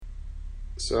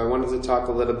So I wanted to talk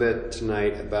a little bit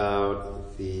tonight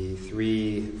about the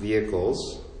three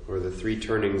vehicles, or the three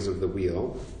turnings of the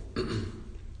wheel.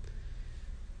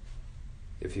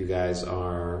 If you guys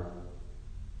are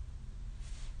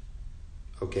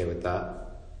okay with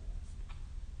that.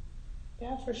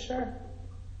 Yeah, for sure.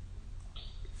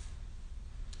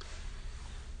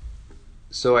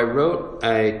 So I wrote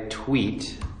a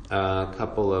tweet a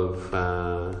couple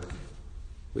of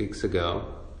weeks ago,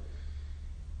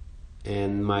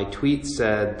 and my tweet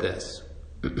said this.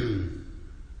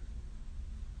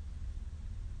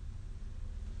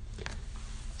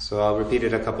 So I'll repeat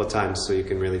it a couple of times so you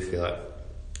can really feel it.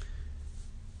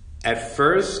 At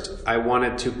first, I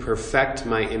wanted to perfect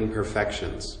my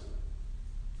imperfections.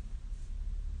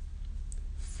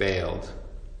 Failed.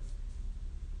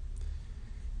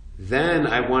 Then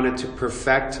I wanted to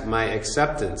perfect my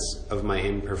acceptance of my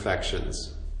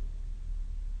imperfections.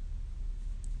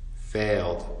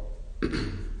 Failed.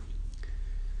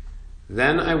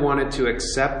 Then I wanted to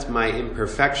accept my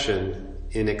imperfection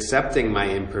in accepting my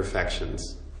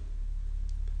imperfections.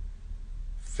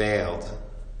 Failed.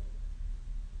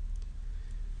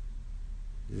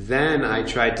 Then I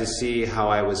tried to see how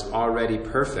I was already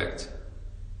perfect.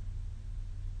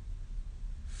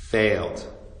 Failed.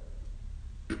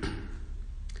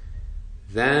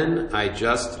 Then I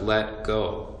just let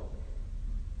go.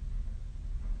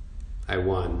 I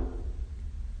won.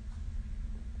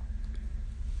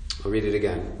 I'll read it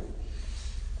again.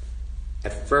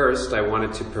 At first, I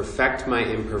wanted to perfect my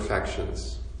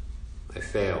imperfections. I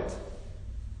failed.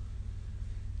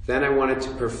 Then I wanted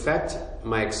to perfect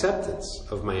my acceptance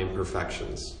of my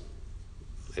imperfections.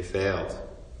 I failed.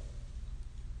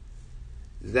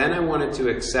 Then I wanted to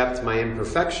accept my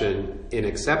imperfection in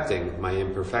accepting my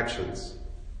imperfections.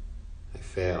 I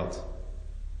failed.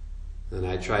 Then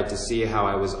I tried to see how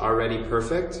I was already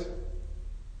perfect.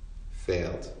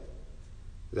 Failed.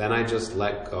 Then I just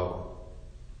let go,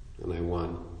 and I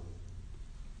won.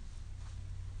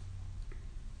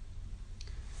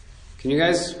 Can you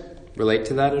guys relate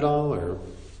to that at all, or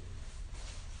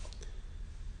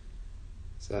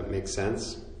does that make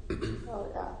sense? Oh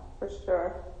yeah, for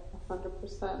sure.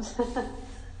 100%.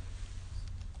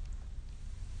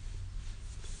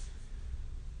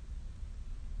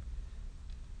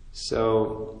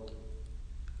 So,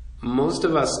 most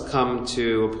of us come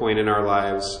to a point in our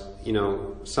lives,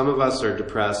 some of us are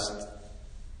depressed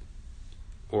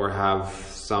or have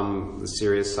some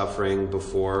serious suffering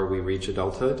before we reach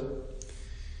adulthood.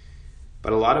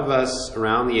 But a lot of us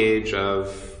around the age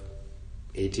of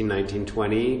 18, 19,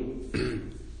 20,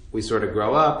 we sort of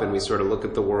grow up and we sort of look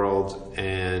at the world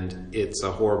and it's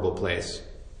a horrible place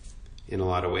in a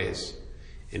lot of ways.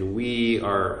 And we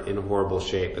are in horrible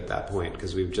shape at that point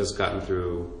because we've just gotten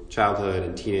through childhood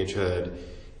and teenagehood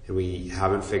and we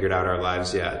haven't figured out our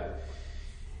lives yet.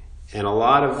 And a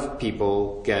lot of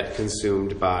people get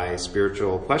consumed by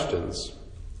spiritual questions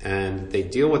and they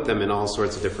deal with them in all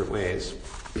sorts of different ways.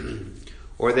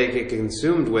 Or they get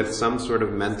consumed with some sort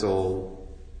of mental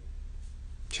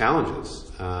challenges.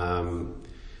 I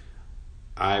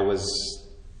was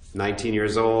 19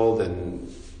 years old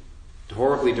and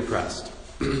horribly depressed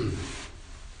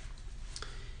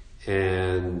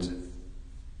and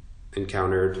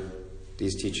encountered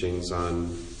these teachings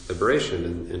on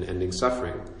liberation and ending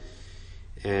suffering.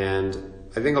 And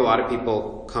I think a lot of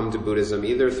people come to Buddhism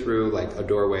either through like a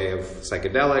doorway of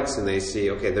psychedelics and they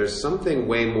see, okay, there's something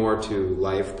way more to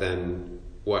life than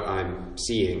what I'm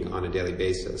seeing on a daily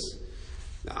basis.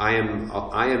 I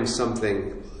am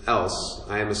something else.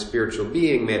 I am a spiritual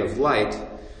being made of light,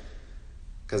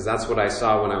 because that's what I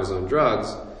saw when I was on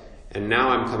drugs. And now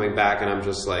I'm coming back and I'm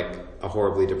just like a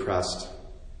horribly depressed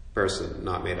person,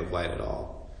 not made of light at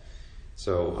all.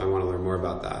 So I want to learn more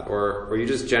about that. Or you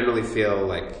just generally feel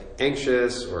like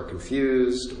anxious or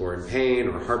confused or in pain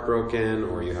or heartbroken,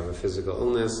 or you have a physical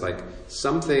illness, like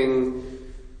something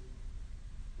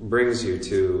brings you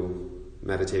to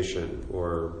meditation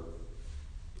or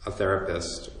a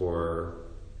therapist or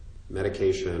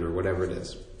medication or whatever it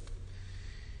is.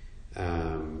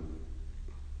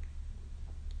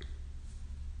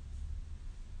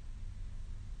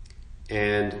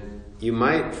 And you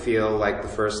might feel like the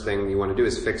first thing you want to do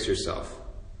is fix yourself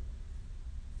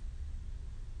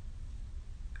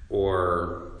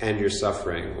or end your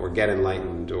suffering or get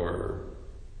enlightened or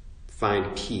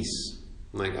find peace.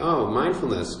 Like, oh,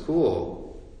 mindfulness,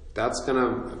 cool. That's going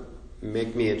to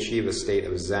make me achieve a state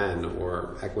of Zen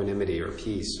or equanimity or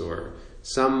peace or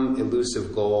some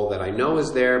elusive goal that I know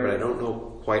is there, but I don't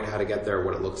know quite how to get there or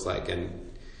what it looks like.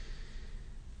 And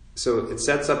so it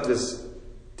sets up this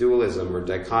dualism or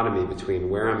dichotomy between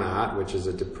where I'm at, which is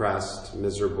a depressed,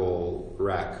 miserable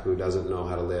wreck who doesn't know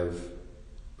how to live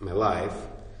my life,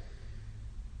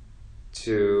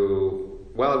 to,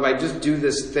 well, if I just do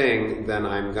this thing, then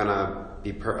I'm gonna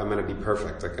be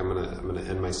perfect. Like I'm gonna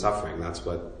end my suffering. That's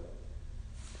what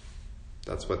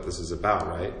this is about,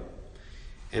 right?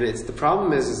 And it's the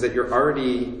problem is that you're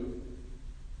already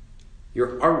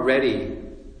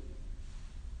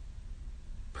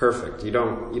perfect. You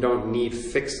don't need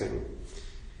fixing.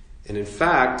 And in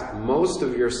fact, most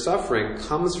of your suffering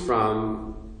comes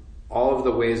from all of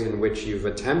the ways in which you've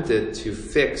attempted to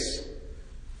fix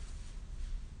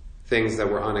things that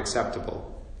were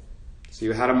unacceptable. So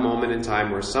you had a moment in time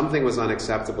where something was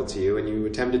unacceptable to you and you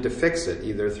attempted to fix it,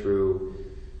 either through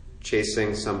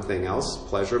chasing something else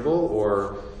pleasurable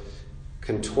or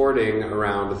contorting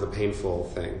around the painful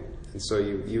thing. And so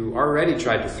you already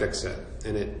tried to fix it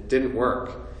and it didn't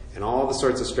work. And all the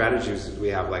sorts of strategies we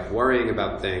have, like worrying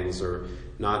about things or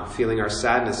not feeling our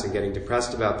sadness and getting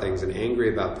depressed about things and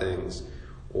angry about things,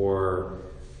 or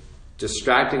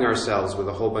distracting ourselves with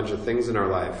a whole bunch of things in our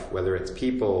life, whether it's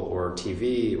people or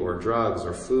TV or drugs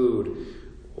or food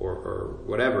or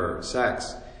whatever,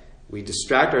 sex. We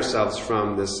distract ourselves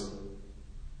from this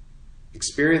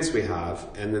experience we have,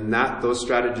 and then those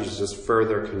strategies just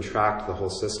further contract the whole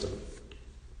system.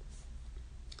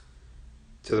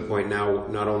 To the point now,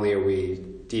 not only are we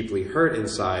deeply hurt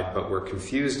inside, but we're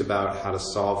confused about how to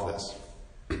solve this.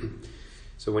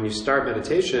 So when you start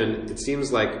meditation, it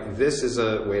seems like this is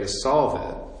a way to solve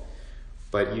it,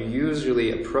 but you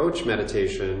usually approach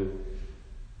meditation,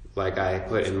 like I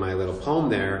put in my little poem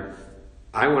there,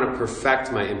 I want to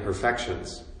perfect my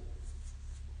imperfections.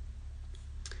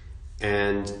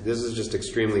 And this is just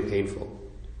extremely painful.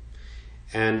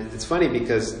 And it's funny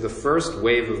because the first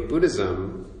wave of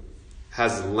Buddhism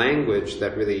has language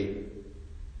that really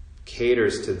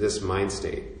caters to this mind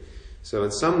state. So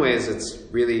in some ways it's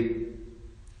really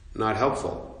not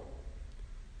helpful.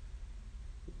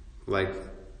 Like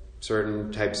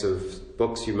certain types of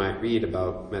books you might read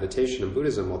about meditation and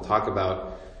Buddhism will talk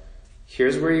about,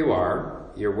 here's where you are.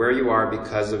 You're where you are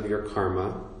because of your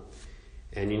karma.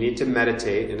 And you need to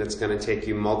meditate, and it's going to take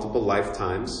you multiple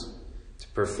lifetimes to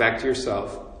perfect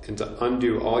yourself and to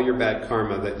undo all your bad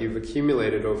karma that you've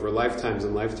accumulated over lifetimes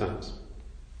and lifetimes.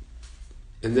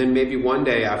 And then maybe one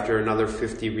day, after another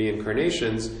 50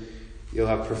 reincarnations, you'll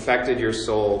have perfected your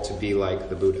soul to be like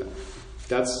the Buddha.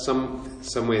 That's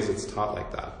some ways it's taught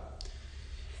like that.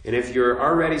 And if you're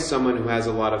already someone who has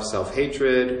a lot of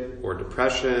self-hatred or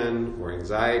depression or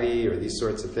anxiety or these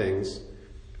sorts of things,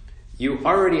 you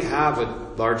already have a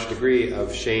large degree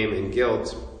of shame and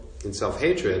guilt and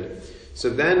self-hatred. So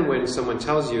then when someone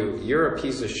tells you, you're a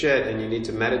piece of shit and you need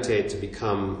to meditate to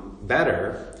become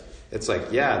better, it's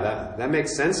like, yeah, that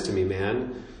makes sense to me,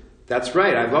 man. That's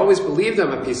right. I've always believed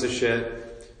I'm a piece of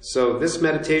shit. So this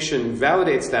meditation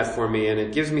validates that for me, and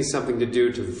it gives me something to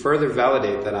do to further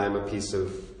validate that I'm a piece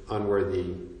of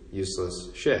unworthy, useless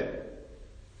shit.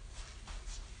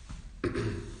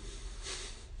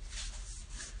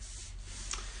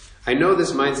 I know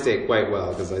this mind state quite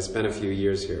well because I spent a few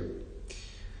years here.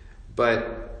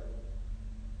 But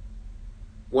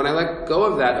when I let go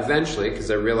of that eventually, because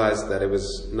I realized that it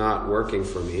was not working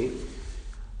for me,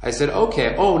 I said,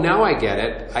 okay, now I get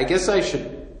it. I guess I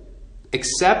should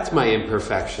accept my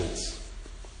imperfections.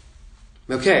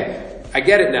 Okay, I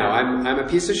get it now. I'm a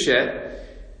piece of shit.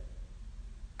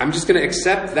 I'm just going to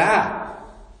accept that.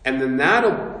 And then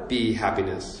that'll be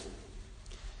happiness.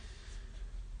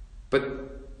 But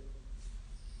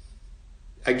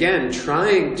again,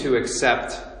 trying to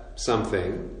accept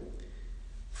something,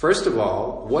 first of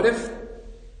all, what if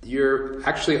you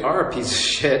actually are a piece of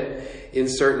shit in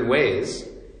certain ways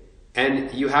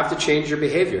and you have to change your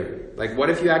behavior? Like, what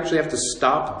if you actually have to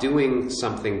stop doing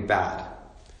something bad?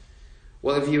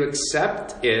 Well, if you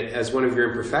accept it as one of your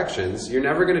imperfections, you're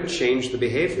never going to change the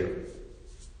behavior.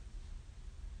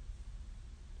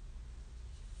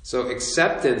 So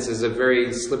acceptance is a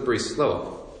very slippery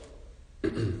slope.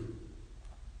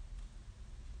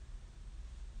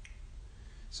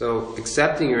 So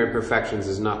accepting your imperfections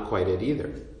is not quite it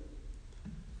either.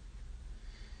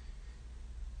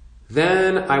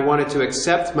 Then I wanted to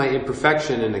accept my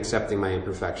imperfection in accepting my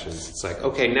imperfections. It's like,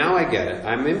 okay, now I get it.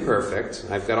 I'm imperfect.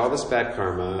 I've got all this bad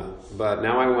karma, but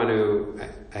now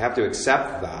I have to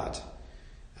accept that.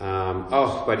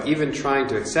 But even trying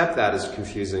to accept that is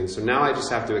confusing. So now I just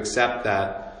have to accept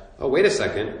that, wait a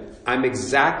second. I'm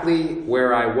exactly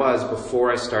where I was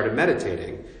before I started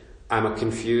meditating. I'm a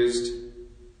confused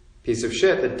piece of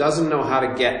shit that doesn't know how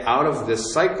to get out of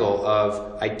this cycle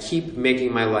of I keep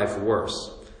making my life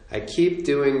worse. I keep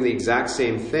doing the exact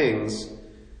same things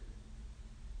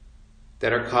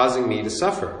that are causing me to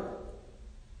suffer.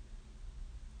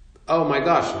 Oh my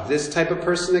gosh, this type of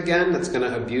person again that's going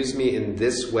to abuse me in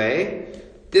this way?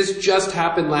 This just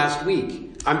happened last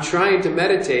week. I'm trying to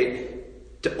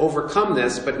meditate to overcome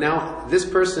this, but now this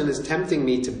person is tempting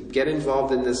me to get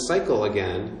involved in this cycle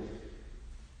again.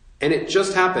 And it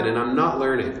just happened and I'm not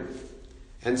learning.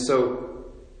 And so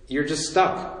you're just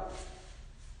stuck.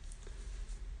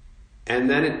 And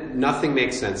then nothing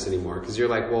makes sense anymore, because you're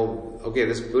like, well, okay,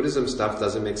 this Buddhism stuff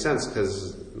doesn't make sense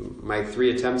because my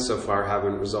 3 attempts so far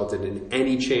haven't resulted in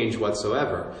any change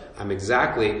whatsoever.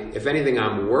 If anything,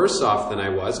 I'm worse off than I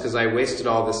was because I wasted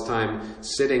all this time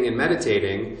sitting and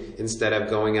meditating instead of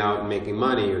going out and making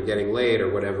money or getting laid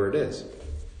or whatever it is.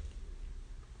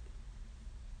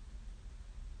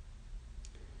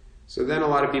 So then a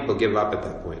lot of people give up at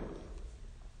that point.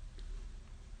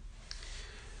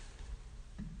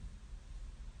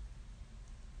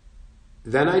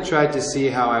 Then I tried to see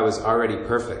how I was already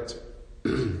perfect.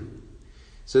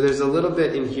 So there's a little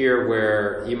bit in here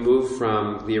where you move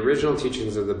from the original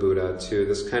teachings of the Buddha to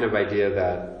this kind of idea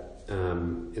that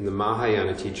in the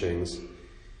Mahayana teachings,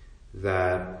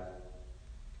 that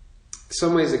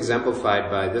some ways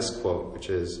exemplified by this quote, which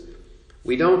is,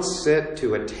 we don't sit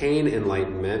to attain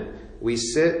enlightenment, we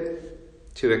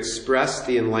sit to express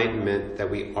the enlightenment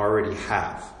that we already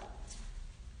have.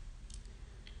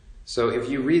 So if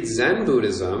you read Zen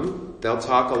Buddhism, they'll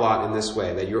talk a lot in this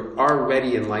way, that you're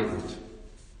already enlightened.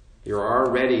 You're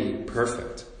already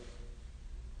perfect.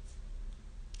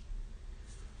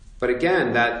 But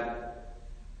again, that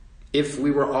if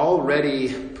we were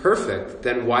already perfect,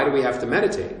 then why do we have to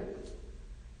meditate?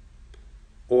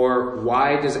 Or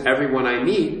why does everyone I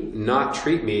meet not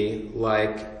treat me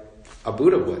like a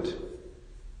Buddha would?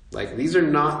 Like, these are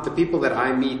not, the people that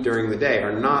I meet during the day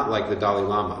are not like the Dalai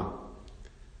Lama.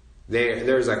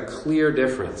 There's a clear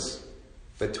difference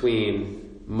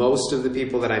between most of the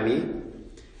people that I meet.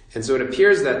 And so it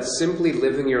appears that simply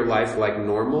living your life like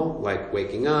normal, like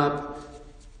waking up,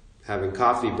 having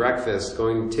coffee, breakfast,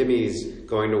 going to Timmy's,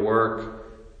 going to work,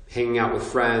 hanging out with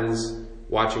friends,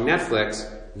 watching Netflix,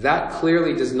 that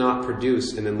clearly does not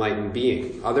produce an enlightened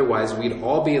being. Otherwise, we'd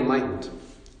all be enlightened.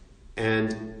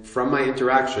 And from my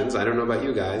interactions, I don't know about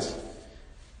you guys,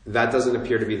 that doesn't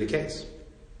appear to be the case.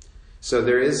 So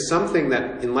there is something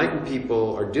that enlightened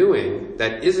people are doing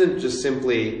that isn't just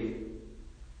simply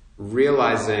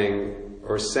realizing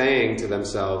or saying to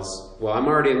themselves, well, I'm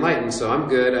already enlightened, so I'm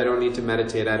good, I don't need to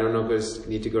meditate, I don't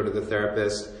need to go to the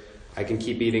therapist, I can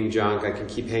keep eating junk, I can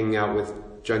keep hanging out with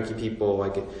junky people,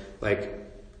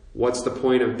 what's the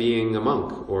point of being a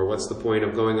monk? Or what's the point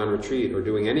of going on retreat or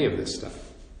doing any of this stuff?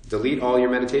 Delete all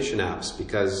your meditation apps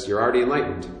because you're already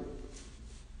enlightened.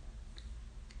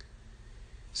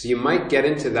 So you might get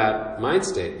into that mind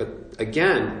state, but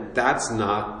again, that's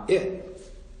not it.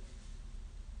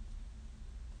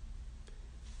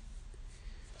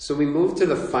 So we move to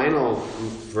the final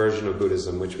version of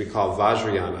Buddhism, which we call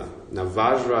Vajrayana. Now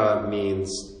Vajra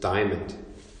means diamond.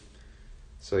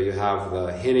 So you have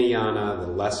the Hinayana, the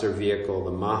lesser vehicle,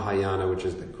 the Mahayana, which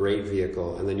is the great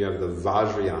vehicle, and then you have the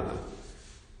Vajrayana,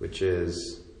 which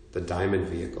is the diamond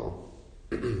vehicle.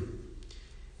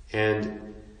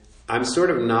 And I'm sort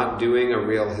of not doing a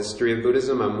real history of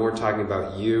Buddhism. I'm more talking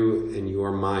about you and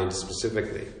your mind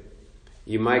specifically.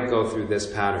 You might go through this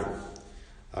pattern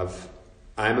of,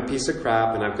 I'm a piece of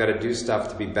crap and I've got to do stuff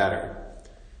to be better.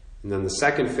 And then the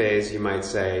second phase, you might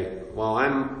say, well,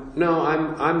 I'm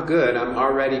good. I'm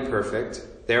already perfect.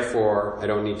 Therefore, I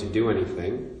don't need to do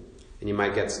anything. And you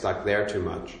might get stuck there too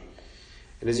much.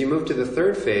 And as you move to the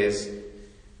third phase,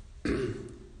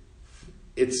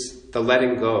 it's the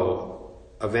letting go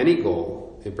of any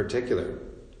goal in particular.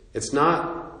 It's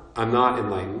not, I'm not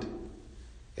enlightened.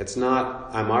 It's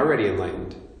not, I'm already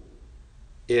enlightened.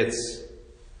 It's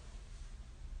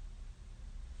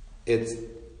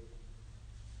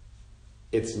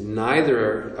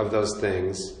neither of those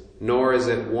things, nor is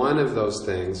it one of those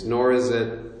things, nor is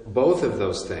it both of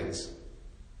those things.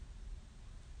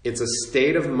 It's a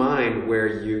state of mind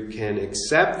where you can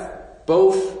accept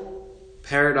both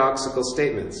paradoxical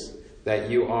statements, that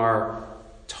you are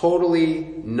totally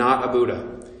not a Buddha.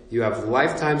 You have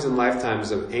lifetimes and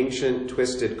lifetimes of ancient,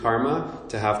 twisted karma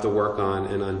to have to work on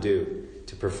and undo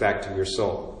to perfect your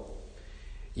soul.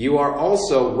 You are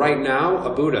also, right now, a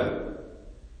Buddha.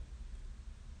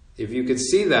 If you could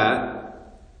see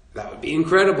that, that would be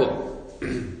incredible.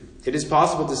 It is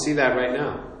possible to see that right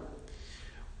now.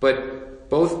 But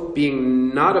both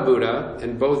being not a Buddha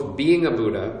and both being a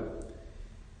Buddha,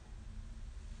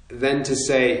 then to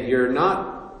say you're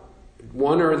not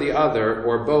one or the other,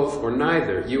 or both, or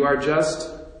neither. You are just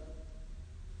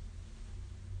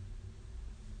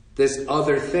this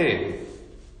other thing.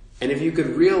 And if you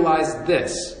could realize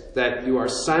this, that you are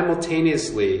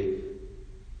simultaneously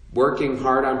working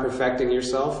hard on perfecting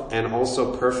yourself and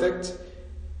also perfect,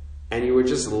 and you were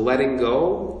just letting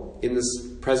go in this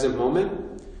present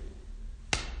moment,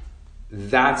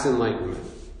 that's enlightenment.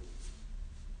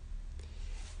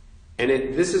 And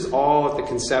this is all at the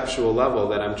conceptual level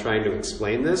that I'm trying to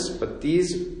explain this, but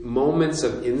these moments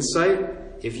of insight,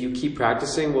 if you keep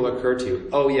practicing, will occur to you.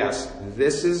 Oh yes,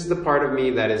 this is the part of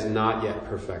me that is not yet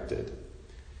perfected.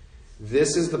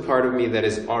 This is the part of me that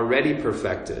is already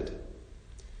perfected.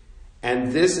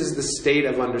 And this is the state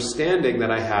of understanding that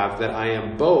I have, that I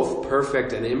am both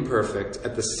perfect and imperfect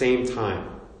at the same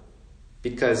time.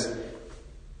 Because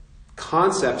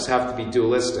concepts have to be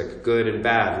dualistic, good and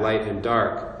bad, light and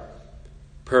dark,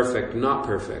 perfect, not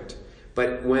perfect.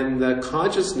 But when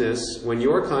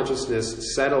your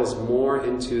consciousness settles more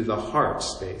into the heart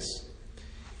space,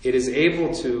 it is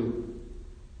able to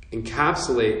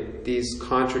encapsulate these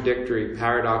contradictory,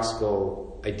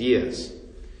 paradoxical ideas,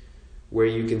 where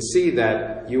you can see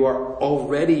that you are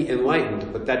already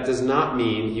enlightened, but that does not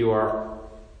mean you are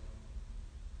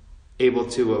able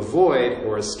to avoid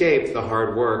or escape the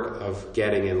hard work of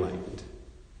getting enlightened.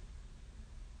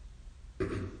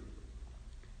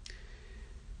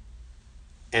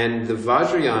 And the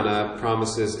Vajrayana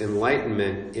promises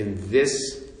enlightenment in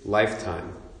this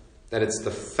lifetime, that it's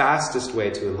the fastest way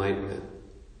to enlightenment.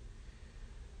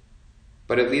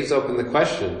 But it leaves open the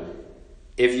question,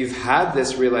 if you've had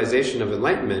this realization of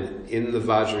enlightenment in the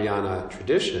Vajrayana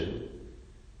tradition,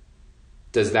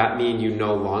 does that mean you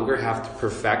no longer have to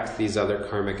perfect these other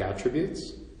karmic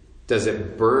attributes? Does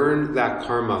it burn that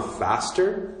karma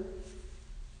faster?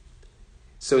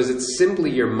 So is it simply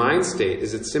your mind state,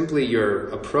 is it simply your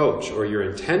approach or your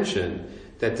intention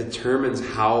that determines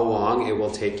how long it will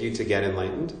take you to get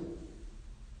enlightened?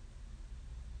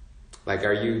 Like,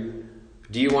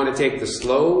 do you want to take the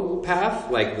slow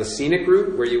path, like the scenic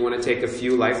route, where you want to take a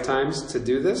few lifetimes to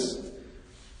do this?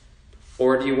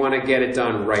 Or do you want to get it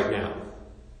done right now?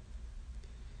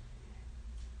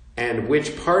 And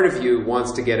which part of you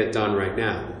wants to get it done right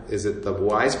now? Is it the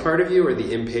wise part of you or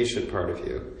the impatient part of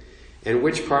you? And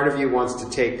which part of you wants to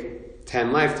take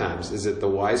 10 lifetimes? Is it the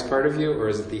wise part of you, or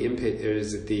is it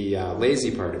the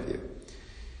lazy part of you?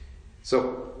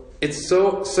 So it's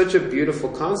such a beautiful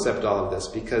concept, all of this,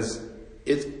 because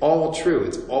it's all true.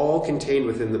 It's all contained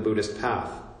within the Buddhist path.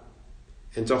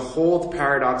 And to hold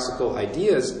paradoxical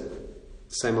ideas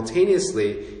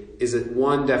simultaneously is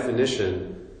one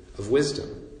definition of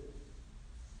wisdom.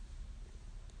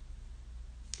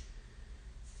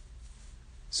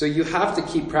 So you have to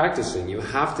keep practicing, you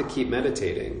have to keep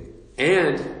meditating,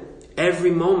 and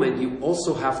every moment you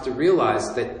also have to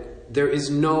realize that there is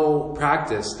no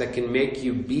practice that can make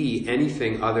you be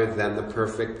anything other than the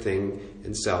perfect thing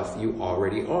in self you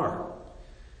already are.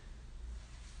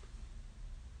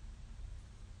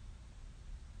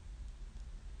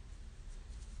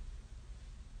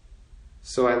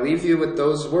 So I leave you with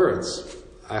those words.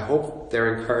 I hope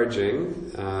they're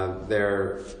encouraging.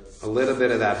 They're a little bit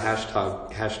of that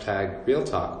hashtag real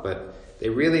talk, but they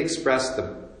really express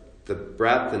the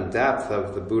breadth and depth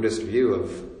of the Buddhist view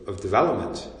of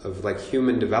development, of like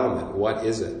human development. What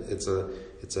is it? It's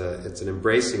an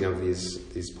embracing of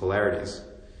these polarities.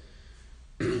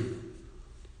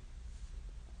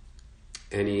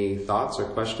 Any thoughts or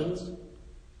questions?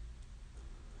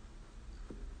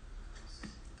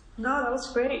 No, that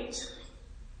was great.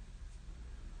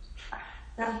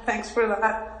 Yeah, thanks for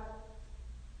that.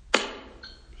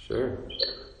 Sure.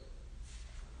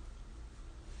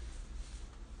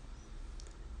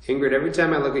 Ingrid, every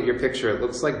time I look at your picture, it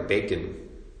looks like bacon.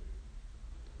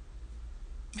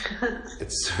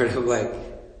 It's sort of like,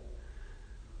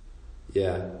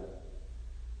 yeah,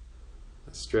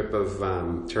 a strip of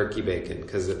turkey bacon,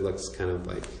 because it looks kind of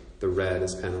like, the red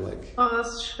is kind of like... Oh,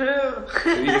 that's true.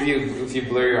 if you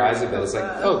blur your eyes a bit, it's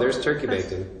like, oh, there's turkey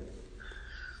bacon.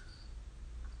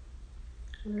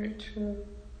 Very true.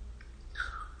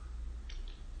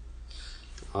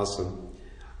 Awesome.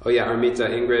 Oh yeah, Armita,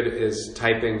 Ingrid is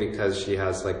typing because she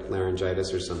has like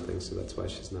laryngitis or something, so that's why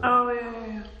she's not. Oh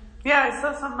yeah. Yeah, I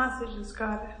saw some messages,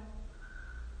 got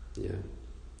it. Yeah.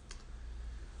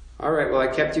 All right, well I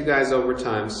kept you guys over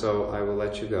time, so I will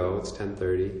let you go. It's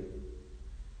 10:30.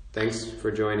 Thanks for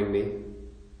joining me.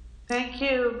 Thank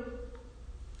you.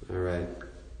 All right.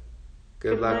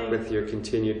 Good luck with your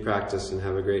continued practice and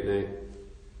have a great night.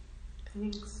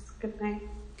 Thanks. Good night.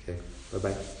 Okay,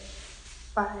 bye-bye.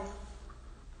 Bye.